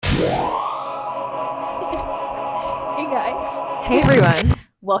Hey guys. Hey everyone.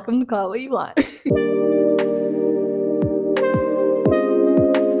 Welcome to Call It What You Want.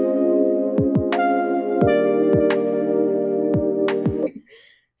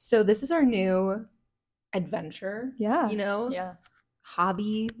 So this is our new adventure. Yeah. Yeah.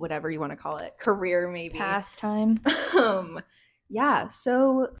 Hobby, whatever you want to call it. Career maybe. Pastime. Yeah.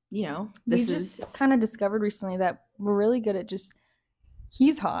 So, We just kind of discovered recently that we're really good at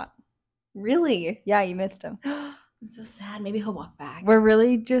he's hot. Really? Yeah, you missed him. I'm so sad. Maybe he'll walk back. We're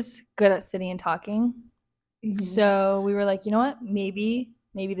really just good at sitting and talking. Mhm. So we were like, you know what? Maybe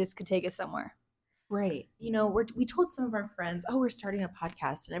this could take us somewhere. Right. We told some of our friends, oh, we're starting a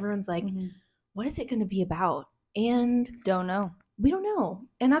podcast. And everyone's like, what is it going to be about? And Don't know. we don't know.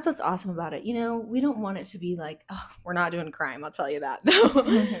 And that's what's awesome about it. We don't want it to be like, oh, we're not doing crime. I'll tell you that.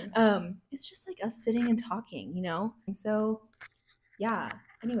 It's just like us sitting and talking, And so, yeah.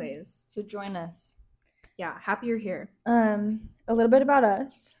 Anyways. So join us. Yeah. Happy you're here. A little bit about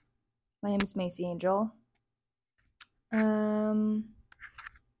us. My name is Macie Angel. And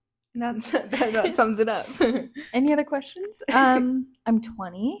that sums it up. Any other questions? I'm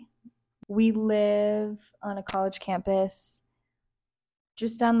 20. We live on a college campus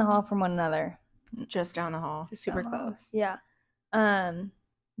just down the hall from one another. Just down the hall. Super close. Yeah.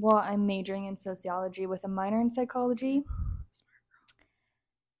 Well, I'm majoring in sociology with a minor in psychology.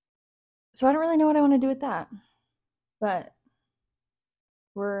 So I don't really know what I want to do with that. But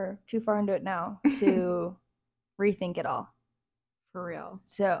we're too far into it now to rethink it all. For real.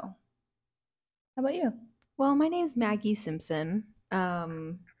 So, how about you? Well, my name's Maggie Simpson.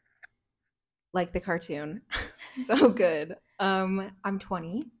 Like the cartoon. So good. I'm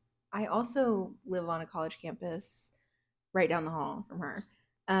 20. I also live on a college campus right down the hall from her.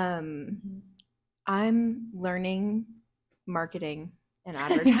 I'm learning marketing and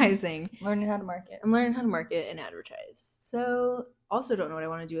advertising. Learning how to market. I'm learning how to market and advertise. So also don't know what I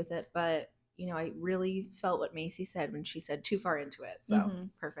want to do with it, but I really felt what Macie said when she said too far into it. So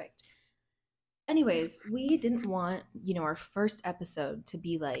perfect. Anyways, we didn't want, our first episode to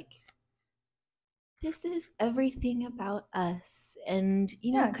be like, this is everything about us. And,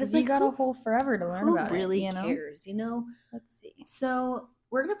 because we got a whole forever to learn about it. Who really cares, Let's see. So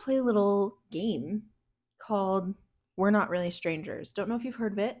we're going to play a little game called We're Not Really Strangers. Don't know if you've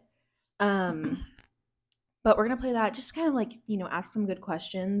heard of it. But we're going to play that, just kind of like, ask some good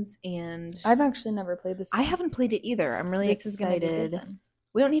questions. And I've actually never played this game. I haven't played it either. I'm really excited.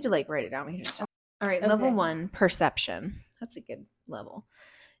 We don't need to write it down. We can just talk. All right, level 1, perception. That's a good level.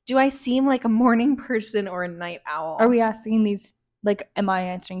 Do I seem like a morning person or a night owl? Are we asking these, like, am I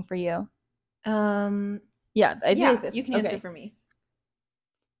answering for you? Yeah, I do like this. You can answer for me.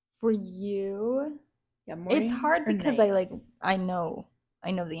 For you, yeah, morning. It's hard because night? I know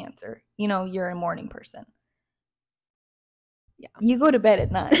the answer. You're a morning person. Yeah. You go to bed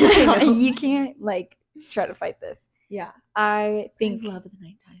at night. You can't try to fight this. Yeah. I think I love the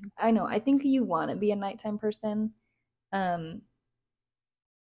nighttime. I know. I think you want to be a nighttime person.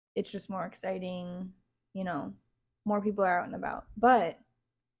 It's just more exciting, more people are out and about. But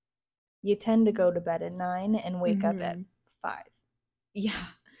you tend to go to bed at 9 and wake up at 5. Yeah.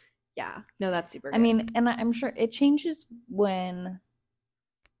 Yeah. No, that's super good. I mean, and I'm sure it changes when,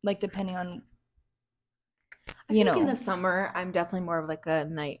 depending on, I think in the summer, I'm definitely more of a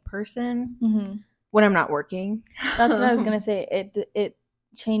night person when I'm not working. That's what I was going to say. It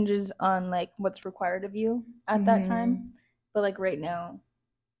changes on, what's required of you at that time. But, right now,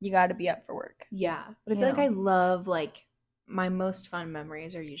 you got to be up for work. Yeah. But I feel like I love, my most fun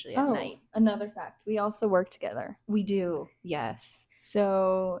memories are usually at night. Another fact. We also work together. We do. Yes.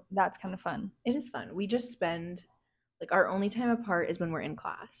 So that's kind of fun. It is fun. We just spend, our only time apart is when we're in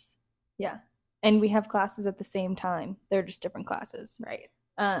class. Yeah. And we have classes at the same time. They're just different classes. Right.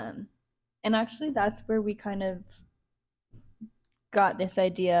 And actually that's where we kind of got this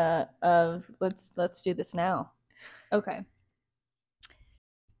idea of let's do this now. Okay.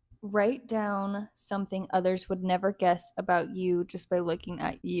 Write down something others would never guess about you just by looking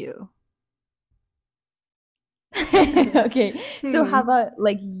at you. Okay. So how about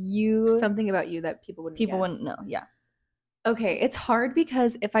you? Something about you that people wouldn't know. Yeah. Okay. It's hard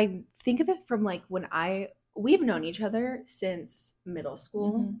because if I think of it from when we've known each other since middle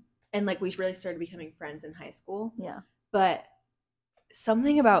school and we really started becoming friends in high school. Yeah. But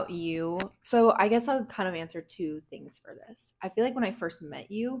something about you. So I guess I'll kind of answer 2 things for this. I feel like when I first met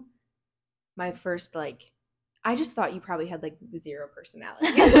you, my first I just thought you probably had 0 personality.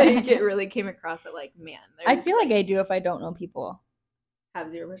 It really came across that man. I feel like I do if I don't know people. Have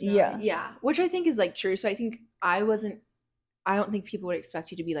 0 personality. Yeah. Which I think is true. So I think I wasn't I don't think people would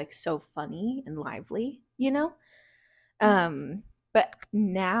expect you to be like so funny and lively, you know? But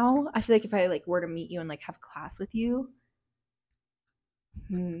now I feel like if I like were to meet you and like have class with you,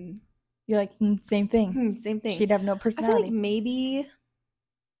 you're like, same thing. Same thing. She'd have no I feel personality. like maybe,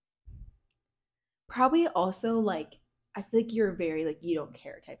 probably also like, I feel like you're a very like you don't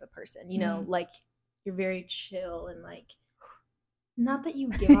care type of person, you know, like you're very chill and like, not that you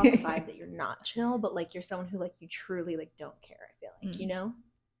give off the vibe that you're not chill, but like you're someone who like you truly like don't care. I feel like, you know,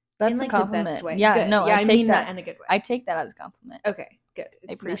 that's in like a compliment. the best way. Yeah, good. no, yeah, I mean that in a good way. I take that as a compliment. Okay, good.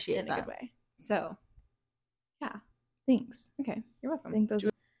 I appreciate in a good way. So, yeah, thanks. Okay, you're welcome. I think those.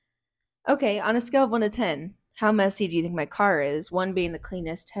 Okay, on a scale of 1 to 10, how messy do you think my car is? 1 being the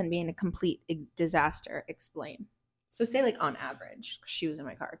cleanest, 10 being a complete disaster. Explain. So say like on average, she was in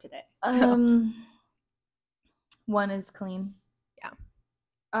my car today. So 1 is clean. Yeah.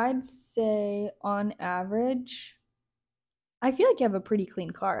 I'd say on average, I feel like you have a pretty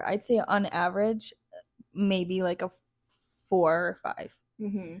clean car. I'd say on average, maybe like a 4 or 5.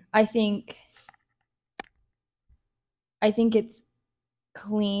 I think it's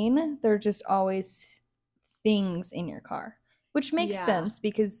clean. There are just always things in your car, which makes sense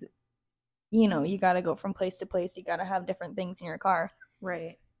because, you know, you got to go from place to place. You got to have different things in your car.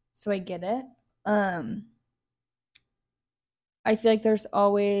 Right. So I get it. I feel like there's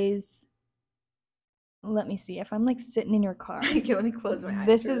always, let me see, if I'm like sitting in your car. Okay, let me close my eyes.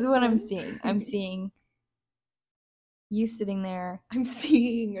 This is what I'm seeing. I'm seeing you sitting there. I'm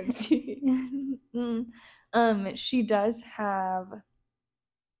seeing. She does have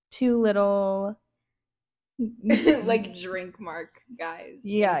 2 little like drink mark guys.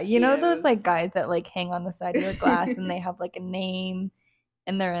 Yeah, you know those like guys that like hang on the side of your glass and they have like a name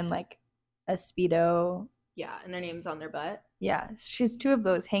and they're in like a Speedo. Yeah, and their name's on their butt. Yeah, she's 2 of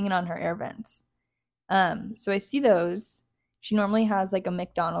those hanging on her air vents. So I see those. She normally has like a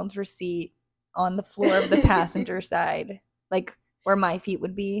McDonald's receipt on the floor of the passenger side, like where my feet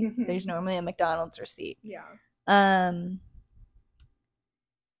would be. There's normally a McDonald's receipt. Yeah.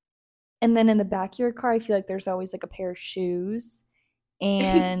 And then in the back of your car, I feel like there's always like a pair of shoes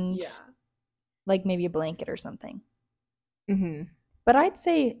and like maybe a blanket or something. But I'd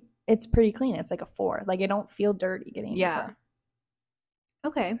say it's pretty clean. It's like a 4. Like I don't feel dirty getting in your car.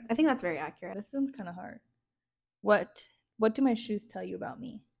 Okay, I think that's very accurate. This one's kind of hard. What do my shoes tell you about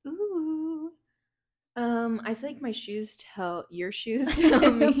me? Ooh. I feel like my shoes tell your shoes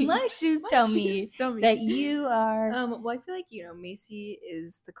tell me. My shoes tell me that you are. Well, I feel like, you know, Macie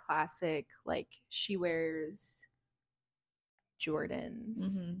is the classic, like she wears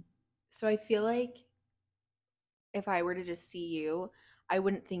Jordans. So I feel like if I were to just see you, I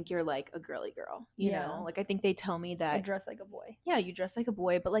wouldn't think you're like a girly girl, you know? Like I think they tell me that I dress like a boy. Yeah, you dress like a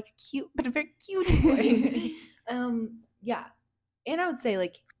boy, but like a very cute boy. Yeah. And I would say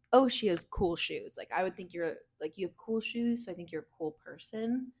like, oh, she has cool shoes. Like I would think you're like you have cool shoes, so I think you're a cool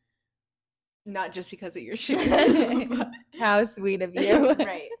person. Not just because of your shoes. How sweet of you.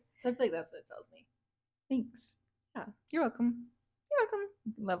 Right. So I feel like that's what it tells me. Thanks. Yeah. You're welcome. You're welcome.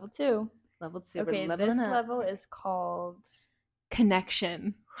 Level 2. Level 2. Okay, this level is called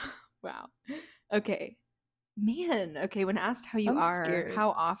connection. Wow. Okay. Man. Okay, when asked how you are, scared.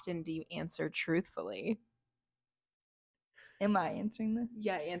 How often do you answer truthfully? Am I answering this?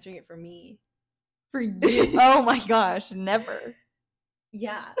 Yeah, answering it for me. For you? Oh my gosh, never.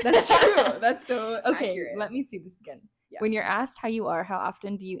 Yeah, that's true. That's so okay, accurate. Let me see this again. Yeah. When you're asked how you are, how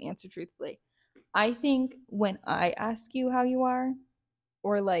often do you answer truthfully? I think when I ask you how you are,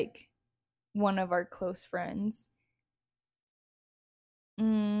 or like one of our close friends,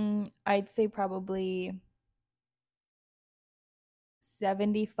 I'd say probably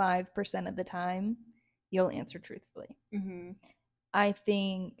 75% of the time you'll answer truthfully. I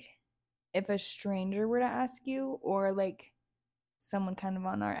think if a stranger were to ask you, or like someone kind of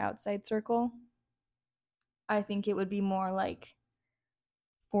on our outside circle, I think it would be more like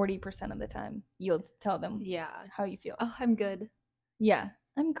 40% of the time you'll tell them how you feel. Oh, I'm good. Yeah,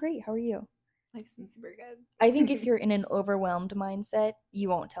 I'm great. How are you? Life's been super good. I think if you're in an overwhelmed mindset, you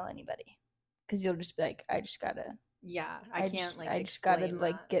won't tell anybody because you'll just be like, I just gotta. Yeah, I can't I just gotta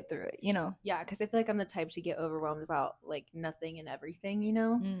like get through it, you know? Yeah, because I feel like I'm the type to get overwhelmed about like nothing and everything, you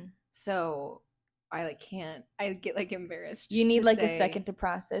know? So I like can't. I get like embarrassed. You need like a second to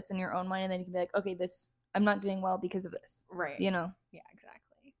process in your own mind, and then you can be like, okay, this I'm not doing well because of this. Right. You know? Yeah,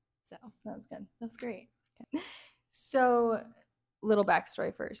 exactly. So that was good. That's great. Okay. So little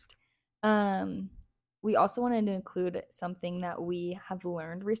backstory first. We also wanted to include something that we have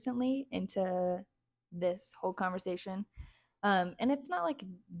learned recently into this whole conversation. And it's not like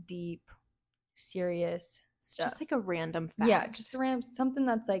deep, serious stuff. Just like a random fact. Yeah, just a random something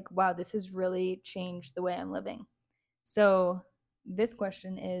that's like, wow, this has really changed the way I'm living. So this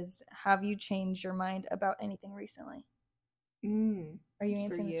question is, have you changed your mind about anything recently? Are you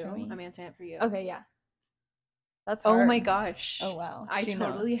answering this for me? I'm answering it for you. Okay, yeah. That's hard. Oh my gosh. Oh wow. I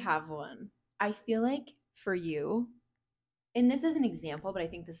totally have one. I feel like for you, and this is an example, but I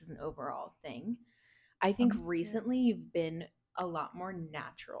think this is an overall thing. I think recently you've been a lot more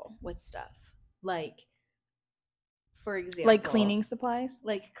natural with stuff. Like, for example, like cleaning supplies?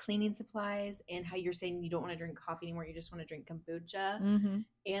 Like cleaning supplies, and how you're saying you don't want to drink coffee anymore, you just want to drink kombucha,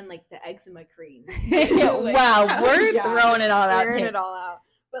 and like the eczema cream. Like, wow, we're throwing it all out. Throwing it all out.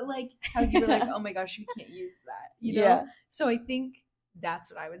 But like how you were like, oh my gosh, we can't use that. You know? Yeah. So I think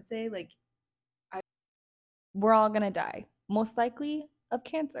that's what I would say. Like, we're all gonna die, most likely of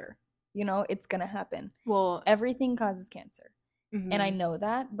cancer. You know, it's gonna happen. Well, everything causes cancer, and I know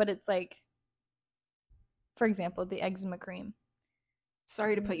that. But it's like, for example, the eczema cream.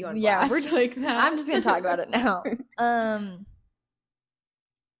 Sorry to put you on blast. Yeah, we're like that. I'm just gonna talk about it now.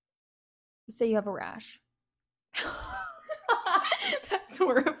 Say you have a rash. That's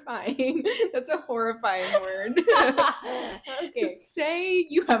horrifying. That's a horrifying word. Okay. Say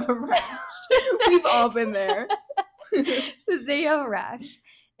you have a rash. We've all been there. So say you have a rash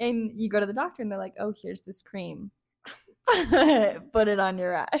and you go to the doctor and they're like, oh, here's this cream. Put it on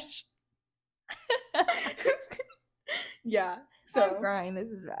your rash. Yeah. So I'm crying.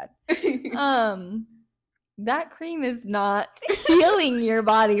 This is bad. That cream is not healing your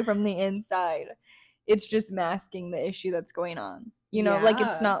body from the inside. It's just masking the issue that's going on. You know, like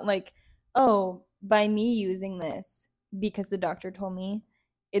it's not like, oh, by me using this because the doctor told me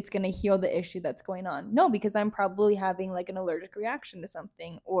it's going to heal the issue that's going on. No, because I'm probably having like an allergic reaction to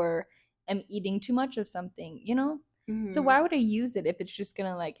something or am eating too much of something, you know? So why would I use it if it's just going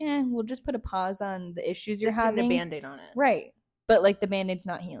to like, we'll just put a pause on the issues you're having. The Band-Aid on it. Right. But like the Band-Aid's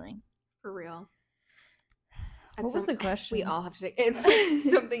not healing. For real. What was the question? We all have to take it's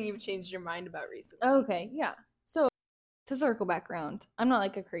like something you've changed your mind about recently. Okay, yeah. So to circle back around, I'm not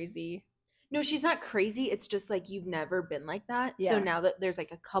like a crazy. No, she's not crazy. It's just like you've never been like that. Yeah. So now that there's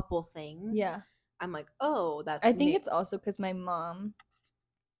like a couple things, I'm like, oh, that's. I think it's also because my mom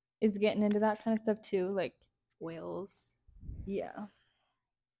is getting into that kind of stuff too, like whales. Yeah.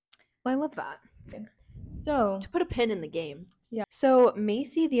 Well, I love that. So to put a pin in the game. Yeah. So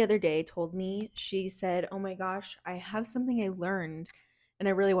Macie the other day told me, she said, oh my gosh, I have something I learned and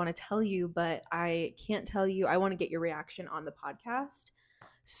I really want to tell you, but I can't tell you. I want to get your reaction on the podcast.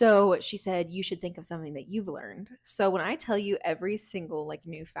 So she said, you should think of something that you've learned. So when I tell you every single like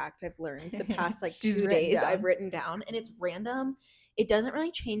new fact I've learned the past like 2 days, I've written down, and it's random. It doesn't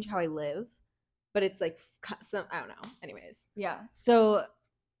really change how I live, but it's like some, I don't know. Anyways. Yeah. So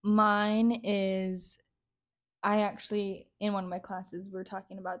mine is, I actually, in one of my classes, we were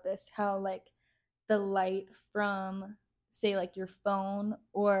talking about this, how like the light from, say, like your phone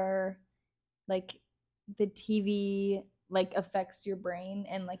or like the TV like affects your brain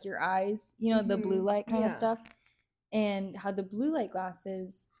and like your eyes, you know, the blue light kind of stuff, and how the blue light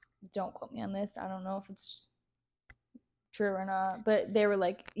glasses, don't quote me on this, I don't know if it's true or not, but they were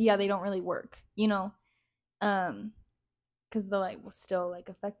like, yeah, they don't really work, you know, because the light will still like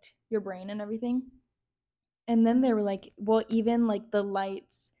affect your brain and everything. And then they were like, well, even like the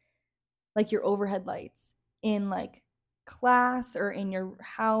lights, like your overhead lights in like class or in your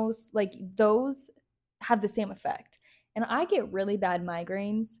house, like those have the same effect. And I get really bad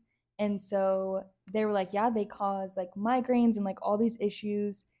migraines. And so they were like, yeah, they cause like migraines and like all these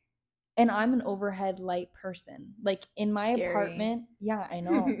issues. And I'm an overhead light person. Like in my apartment, yeah, I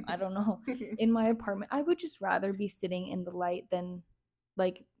know. I don't know. In my apartment, I would just rather be sitting in the light than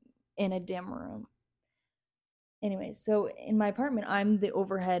like in a dim room. Anyways, so in my apartment, I'm the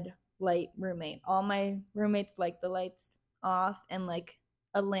overhead light roommate. All my roommates like the lights off and like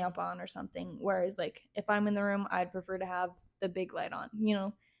a lamp on or something. Whereas like if I'm in the room, I'd prefer to have the big light on, you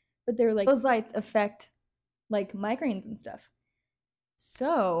know? But they're like, those lights affect like migraines and stuff.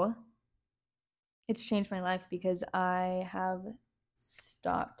 So it's changed my life because I have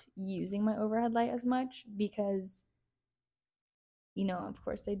stopped using my overhead light as much because, you know, of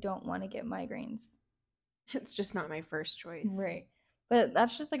course I don't want to get migraines. It's just not my first choice. Right. But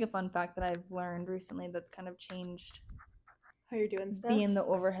that's just like a fun fact that I've learned recently that's kind of changed how you're doing stuff. Being the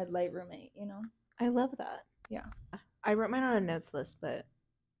overhead light roommate, you know? I love that. Yeah. I wrote mine on a notes list, but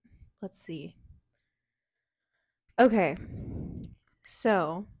let's see. Okay.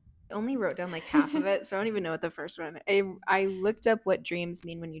 So I only wrote down like half of it, so I don't even know what the first one. I looked up what dreams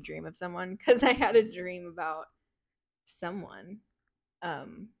mean when you dream of someone because I had a dream about someone.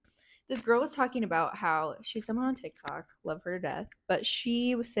 this girl was talking about how she's someone on TikTok, love her to death, but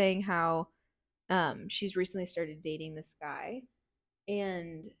she was saying how she's recently started dating this guy,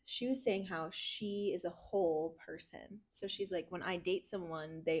 and she was saying how she is a whole person. So she's like, when I date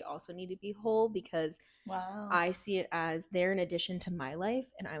someone, they also need to be whole, because I see it as they're an addition to my life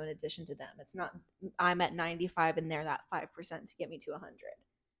and I'm an addition to them. It's not I'm at 95 and they're that 5% to get me to 100.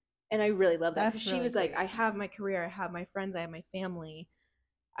 And I really love that, because she was like, I have my career, I have my friends, I have my family,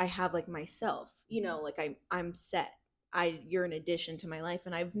 I have like myself, you know, like I'm set. You're an addition to my life.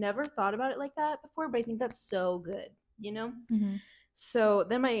 And I've never thought about it like that before, but I think that's so good, you know? Mm-hmm. So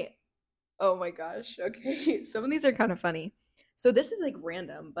then oh my gosh, okay. Some of these are kind of funny. So this is like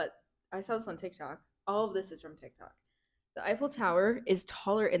random, but I saw this on TikTok. All of this is from TikTok. The Eiffel Tower is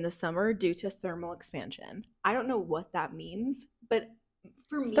taller in the summer due to thermal expansion. I don't know what that means, but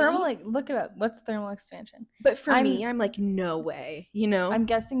for me, look it up. What's thermal expansion? But for me, I'm like, no way, you know? I'm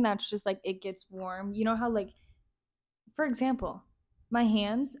guessing that's just like it gets warm. You know how, like, for example, my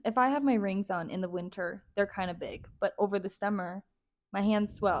hands, if I have my rings on in the winter, they're kind of big, but over the summer, my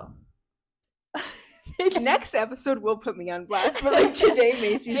hands swell. Next episode will put me on blast, but like today,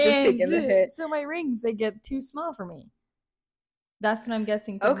 Macie's just taking the hit. So my rings, they get too small for me. That's what I'm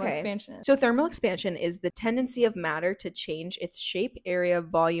guessing thermal expansion is. So thermal expansion is the tendency of matter to change its shape, area,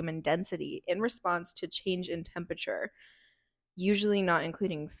 volume, and density in response to change in temperature, usually not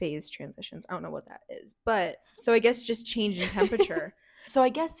including phase transitions. I don't know what that is, but so I guess just change in temperature. So I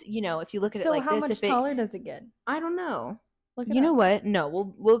guess, you know, if you look at it like this, how much taller does it get? I don't know. You know what? No,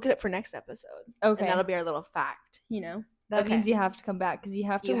 we'll look at it for next episode. Okay. And that'll be our little fact, you know? That means you have to come back, because you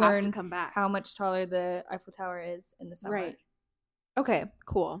have to learn how much taller the Eiffel Tower is in the summer. Right. Okay,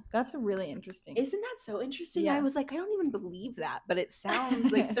 cool. That's really interesting. Isn't that so interesting? Yeah. I was like, I don't even believe that, but it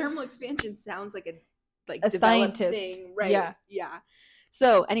sounds like thermal expansion sounds like a scientist thing. Right. Yeah. Yeah.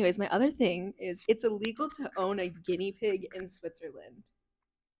 So anyways, my other thing is it's illegal to own a guinea pig in Switzerland.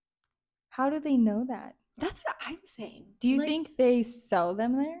 How do they know that? That's what I'm saying. Do you think they sell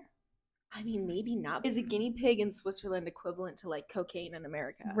them there? I mean, maybe not. Is a guinea pig in Switzerland equivalent to like cocaine in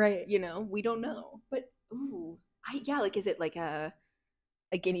America? Right. You know, we don't know. But like, is it like a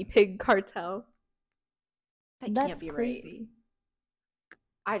guinea pig cartel? That's can't be crazy.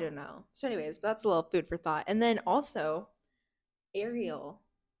 Right. I don't know. So anyways, that's a little food for thought. And then also Ariel,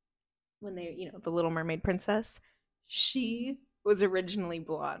 when they, you know, the Little Mermaid princess, she was originally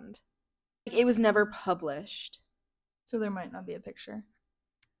blonde. It was never published. So there might not be a picture.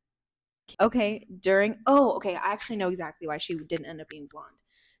 Okay, I actually know exactly why she didn't end up being blonde.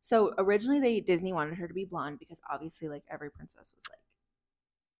 So originally Disney wanted her to be blonde because obviously like every princess was like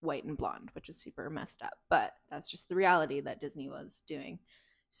white and blonde, which is super messed up, but that's just the reality that Disney was doing.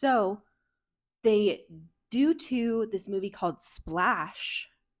 So they, due to this movie called Splash,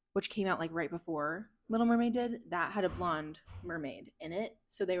 which came out like right before Little Mermaid did, that had a blonde mermaid in it.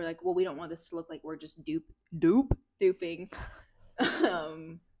 So they were like, well, we don't want this to look like we're just duping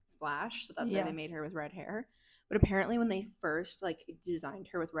Splash. So that's why they made her with red hair. But apparently when they first like designed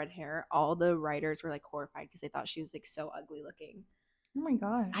her with red hair, all the writers were like horrified because they thought she was like so ugly looking. Oh my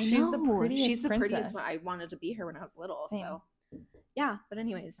gosh. I know. She's the prettiest one. I wanted to be her when I was little. Same. So yeah, but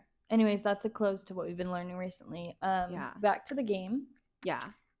anyways, that's a close to what we've been learning recently. Back to the game. Yeah.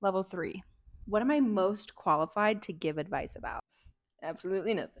 Level 3. What am I most qualified to give advice about?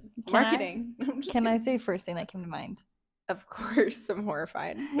 Absolutely nothing. Marketing. Can I say first thing that came to mind? Of course, I'm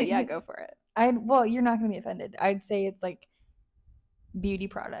horrified. But yeah, go for it. Well, you're not gonna be offended. I'd say it's like beauty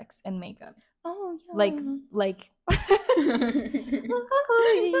products and makeup. Oh yeah. Like like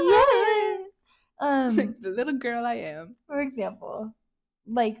the little girl I am. For example,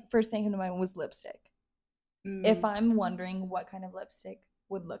 like first thing came to mind was lipstick. If I'm wondering what kind of lipstick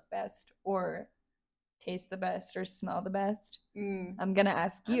would look best or taste the best or smell the best, I'm gonna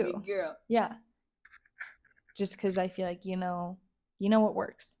ask you. I'm a girl. Yeah. Just because I feel like you know what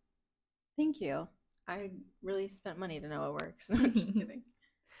works. Thank you. I really spent money to know what works. No, I'm just kidding.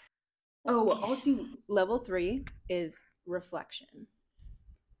 Oh, also level 3 is reflection.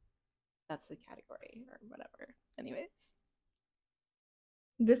 That's the category or whatever. Anyways.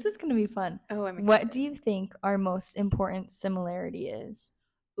 This is going to be fun. Oh, I'm excited. What do you think our most important similarity is?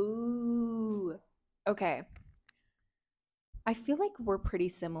 Ooh. Okay. I feel like we're pretty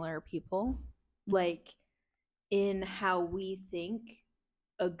similar people. Like in how we think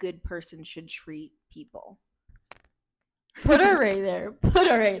a good person should treat people. Put her right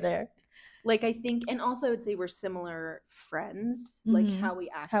there. Like I think, and also I would say we're similar friends, like how we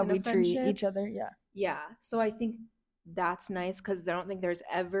act, how we treat each other. Yeah. So I think that's nice because I don't think there's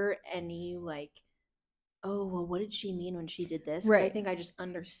ever any like oh, well, what did she mean when she did this? Right. I think I just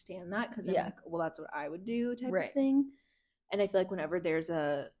understand that because I'm like, well, that's what I would do type Right. of thing. And I feel like whenever there's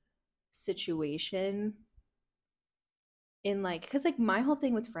a situation in like, because like my whole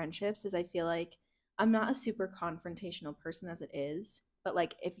thing with friendships is I feel like I'm not a super confrontational person as it is, but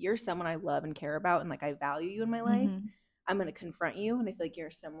like if you're someone I love and care about and like I value you in my life, I'm going to confront you. And I feel like you're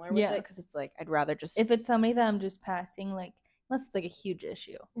similar with it because it's like I'd rather just. If it's somebody that I'm just passing, like, unless it's like a huge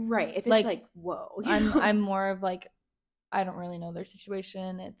issue. Right. If it's like whoa. I'm more of like, I don't really know their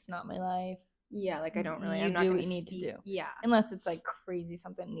situation. It's not my life. Yeah, like I don't really. I'm not do what you need to do. Yeah. Unless it's like crazy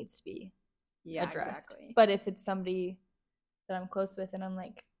something that needs to be addressed. Exactly. But if it's somebody that I'm close with and I'm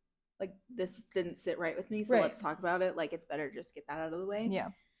like this didn't sit right with me, so let's talk about it. Like it's better just get that out of the way. Yeah.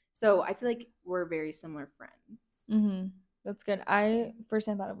 So I feel like we're very similar friends. That's good. I first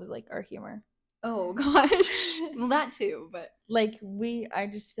time thought it was like our humor. Oh gosh. Well, that too, but like I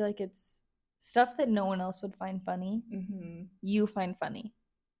just feel like it's stuff that no one else would find funny. You find funny.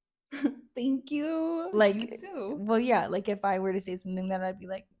 Thank you. Like me too. Well, yeah. Like if I were to say something that I'd be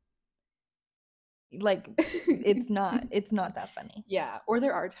like it's not that funny. Yeah. Or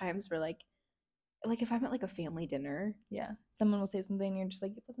there are times where like if I'm at like a family dinner, someone will say something and you're just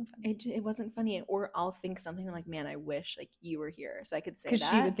like, it wasn't funny. It wasn't funny. Or I'll think something I'm like, man, I wish like you were here so I could say that. Because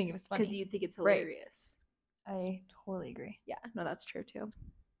she would think it was funny. Because you'd think it's hilarious. Right. I totally agree. Yeah, no, that's true too.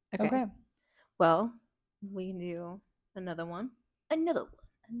 Okay. Well, we do another one.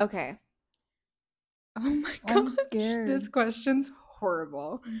 Okay. Oh my gosh. I'm scared. This question's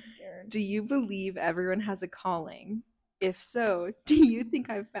horrible. I'm scared. Do you believe everyone has a calling? If so, do you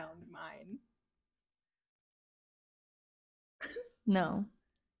think I've found mine? No.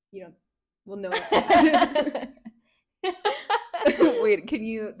 You don't. Well, no.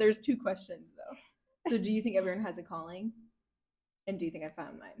 Wait, there's two questions though. So do you think everyone has a calling? And do you think I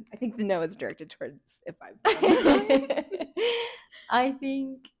found mine? I think the no is directed towards if I found mine.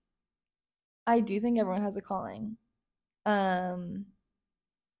 I do think everyone has a calling. I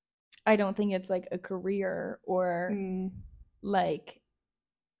don't think it's like a career or like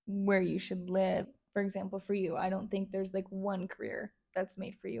where you should live. For example, for you, I don't think there's like one career that's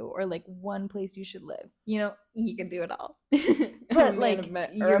made for you or like one place you should live. You know, you can do it all. But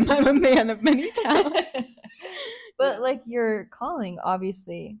I'm a man of many talents. But like your calling,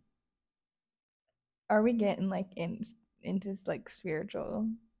 obviously. Are we getting like into like spiritual?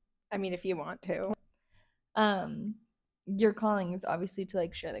 I mean, if you want to. Your calling is obviously to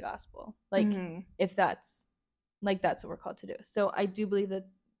like share the gospel. Like if that's what we're called to do. So I do believe that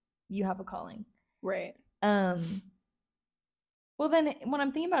you have a calling. Right. Well then when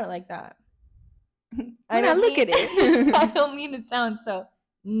I'm thinking about it like that, I look at it. I don't mean to sound so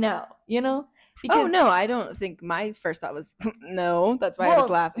no, you know? Because, no, I don't think my first thought was no. That's why I was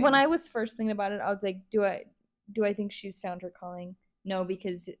laughing. When I was first thinking about it, I was like, do I think she's found her calling? No,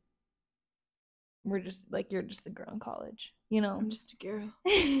 because we're just like, you're just a girl in college, you know? I'm just a girl.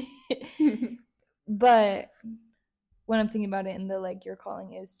 But when I'm thinking about it in the like, your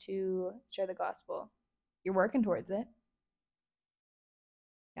calling is to share the gospel, you're working towards it.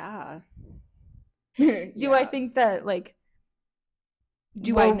 Yeah. Do I think that like,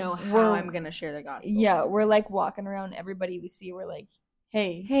 I know how I'm going to share the gospel? Yeah, we're like walking around, everybody we see, we're like,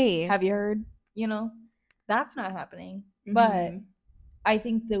 hey, have you heard? You know, that's not happening. But I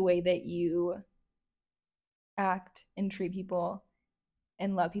think the way that you act and treat people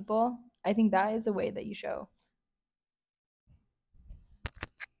and love people, I think that is a way that you show.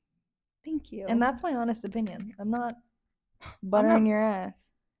 Thank you. And that's my honest opinion. I'm not buttering your ass.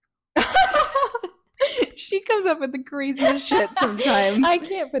 She comes up with the craziest shit sometimes. I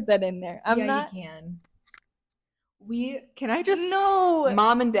can't put that in there. You can. Can I just No,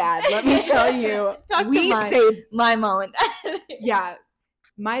 Mom and Dad, let me tell you. say my mom and dad. Yeah.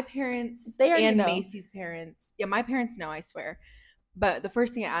 My parents and Macie's parents. Yeah, my parents know, I swear. But the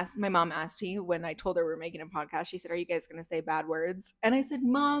first thing my mom asked me when I told her we were making a podcast, she said, "Are you guys going to say bad words?" And I said,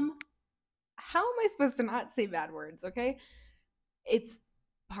 "Mom, how am I supposed to not say bad words, okay? It's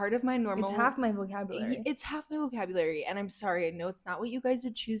part of my normal... It's half my vocabulary. It's half my vocabulary, and I'm sorry. I know it's not what you guys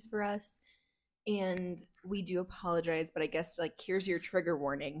would choose for us, and we do apologize, but I guess, like, here's your trigger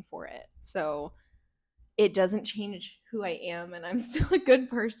warning for it. So it doesn't change who I am, and I'm still a good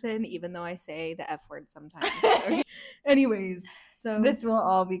person, even though I say the F word sometimes. So. Anyways, so... This will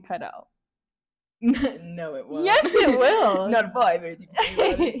all be cut out. No, it won't. Yes, it will. Not if I have anything to say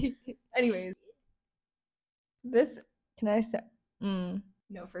about it. Anyways. Can I say...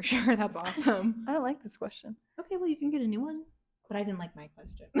 No, for sure. That's awesome. I don't like this question. Okay, well, you can get a new one. But I didn't like my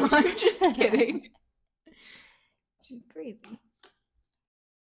question. No, I'm just kidding. She's crazy.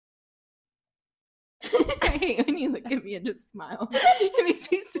 I hate when you look at me and just smile. It makes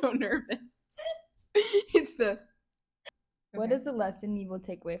me so nervous. It's the... What is a lesson you will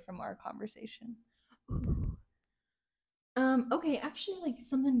take away from our conversation? Okay, actually, like,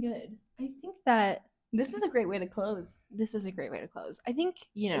 something good. I think that this is a great way to close. This is a great way to close. I think,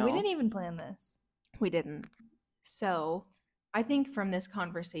 you know... We didn't even plan this. We didn't. So, I think from this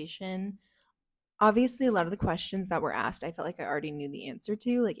conversation, obviously a lot of the questions that were asked, I felt like I already knew the answer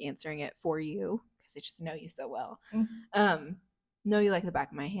to, like answering it for you, because I just know you so well. Mm-hmm. Know you like the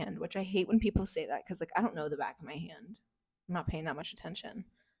back of my hand, which I hate when people say that, because, like, I don't know the back of my hand. I'm not paying that much attention.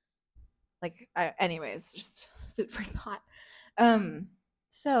 Like, anyways, just food for thought.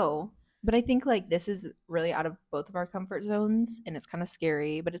 But I think, like, this is really out of both of our comfort zones, and it's kind of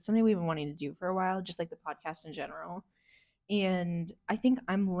scary, but it's something we've been wanting to do for a while, just like the podcast in general. And I think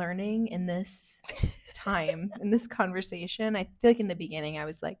I'm learning in this time, in this conversation. I feel like in the beginning I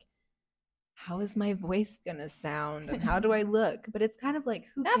was like, how is my voice gonna sound, and how do I look? But it's kind of like,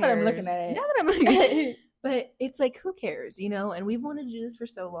 who cares? Now that I'm looking at it. Now that I'm looking at it. But it's like, who cares, you know? And we've wanted to do this for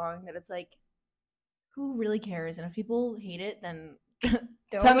so long that it's like, who really cares? And if people hate it, then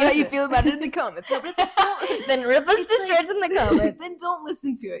tell me how you feel about it in the comments. Then rip us to shreds in the comments. Then don't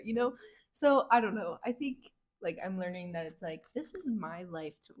listen to it, you know? So I don't know. I think, like, I'm learning that it's like, this is my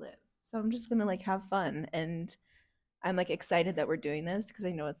life to live. So I'm just gonna, like, have fun. And I'm, like, excited that we're doing this, because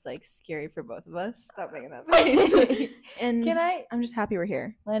I know it's, like, scary for both of us. Stop making that face. And I'm just happy we're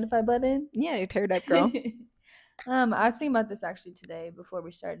here. Mind if I butt in? Yeah, you're teared up, girl. I was thinking about this actually today before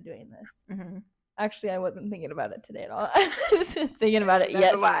we started doing this. Mm-hmm. Actually, I wasn't thinking about it today at all. I was thinking about it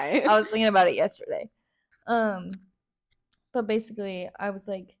yesterday. I was thinking about it yesterday. But basically, I was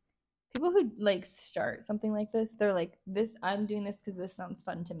like, people who, like, start something like this, they're like, I'm doing this because this sounds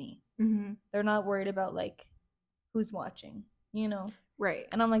fun to me. Mm-hmm. They're not worried about, like, who's watching, you know? Right.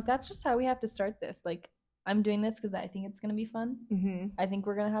 And I'm like, that's just how we have to start this. Like, I'm doing this because I think it's going to be fun. Mm-hmm. I think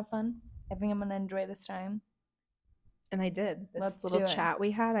we're going to have fun. I think I'm going to enjoy this time. And I did. This little chat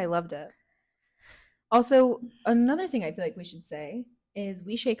we had, I loved it. Also, another thing I feel like we should say is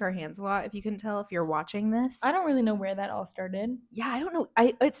we shake our hands a lot. If you can tell, if you're watching this. I don't really know where that all started. Yeah, I don't know.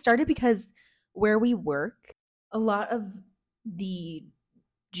 It started because where we work, a lot of the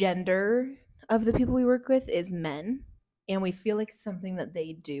gender of the people we work with is men. And we feel like something that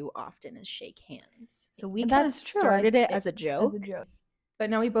they do often is shake hands. So we kind of started it as a joke. But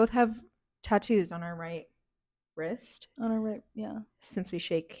now we both have tattoos on our right wrist. On our right, yeah. Since we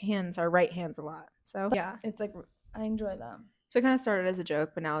shake hands, our right hands a lot. So yeah, it's like, I enjoy them. So it kind of started as a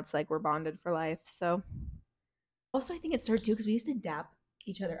joke, but now it's like we're bonded for life. So also, I think it started too because we used to dap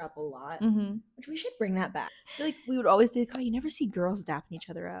each other up a lot, which we should bring that back. I feel like we would always think, oh, you never see girls dapping each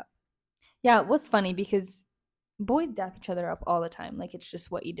other up. Yeah, it was funny because boys dap each other up all the time. Like, it's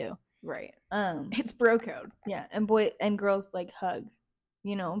just what you do. Right. It's bro code. Yeah, and girls, like, hug,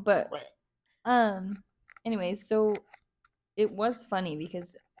 you know, but anyways, so it was funny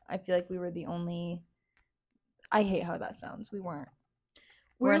because I feel like we were the only. I hate how that sounds. We weren't.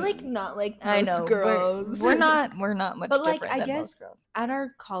 We're like not like most girls. We're not much but, like, different I than guess most girls. At our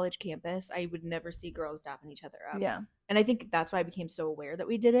college campus, I would never see girls dapping each other up. Yeah. And I think that's why I became so aware that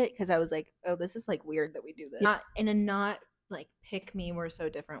we did it, because I was like, oh, this is, like, weird that we do this. Not in a not like pick me, we're so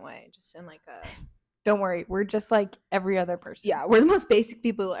different way. Just in like a don't worry, we're just like every other person. Yeah, we're the most basic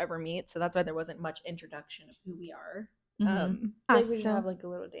people you'll ever meet, so that's why there wasn't much introduction of who we are. I think we should have like a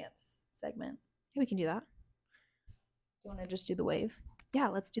little dance segment. Yeah, we can do that. You want to just do the wave? Yeah,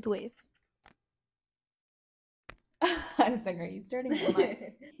 let's do the wave. I was like, are you starting?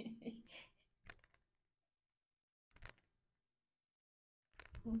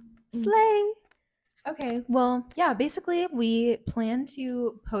 Slay! Okay, well, yeah, basically we plan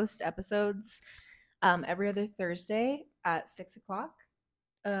to post episodes every other Thursday at 6 o'clock.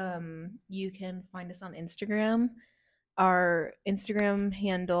 You can find us on Instagram. Our Instagram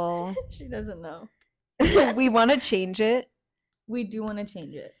handle... She doesn't know. We want to change it. We do want to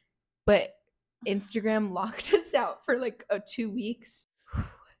change it. But Instagram locked us out for like 2 weeks.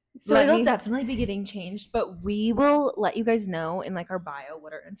 So it'll definitely be getting changed, but we will let you guys know in like our bio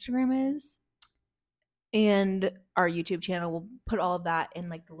what our Instagram is. And our YouTube channel, will put all of that in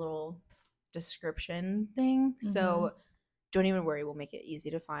like the little description thing. So don't even worry, we'll make it easy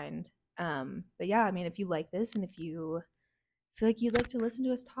to find. But yeah, I mean, if you like this and if you feel like you'd like to listen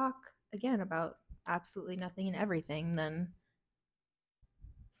to us talk again about absolutely nothing and everything, then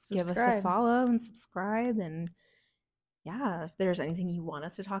give us a follow and subscribe. And yeah, if there's anything you want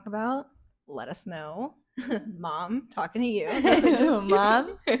us to talk about, let us know. Mom, talking to you.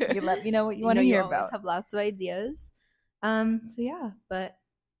 Mom, you let me know what you want to hear about. Have lots of ideas. So yeah, but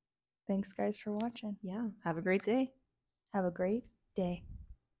Thanks, guys, for watching. Yeah. Have a great day. Have a great day.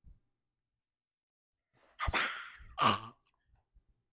 Huzzah!